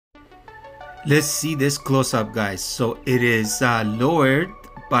Let's see this close up, guys. So it is lowered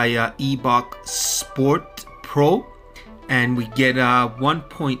by Eibsch Sport Pro, and we get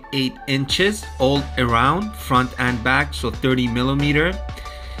 1.8 inches all around, front and back, so 30 millimeter.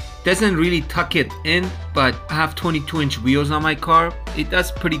 Doesn't really tuck it in, but I have 22-inch wheels on my car. It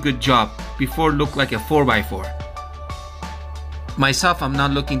does pretty good job. Before it looked like a 4x4. Myself, I'm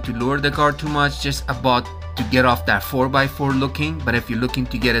not looking to lower the car too much, just about to get off that 4x4 looking. But if you're looking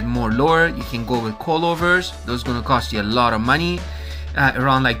to get it more lower, you can go with coilovers. Those gonna cost you a lot of money,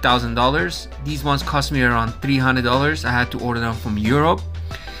 around like $1,000. These ones cost me around $300. I had to order them from Europe.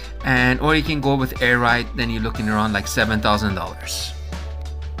 Or you can go with air ride, then you're looking around like $7,000.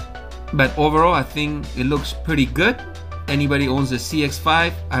 But overall, I think it looks pretty good. Anybody owns the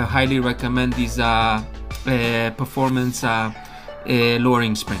CX5, I highly recommend these performance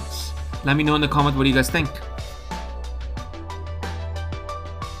lowering springs. Let me know in the comment what you guys think.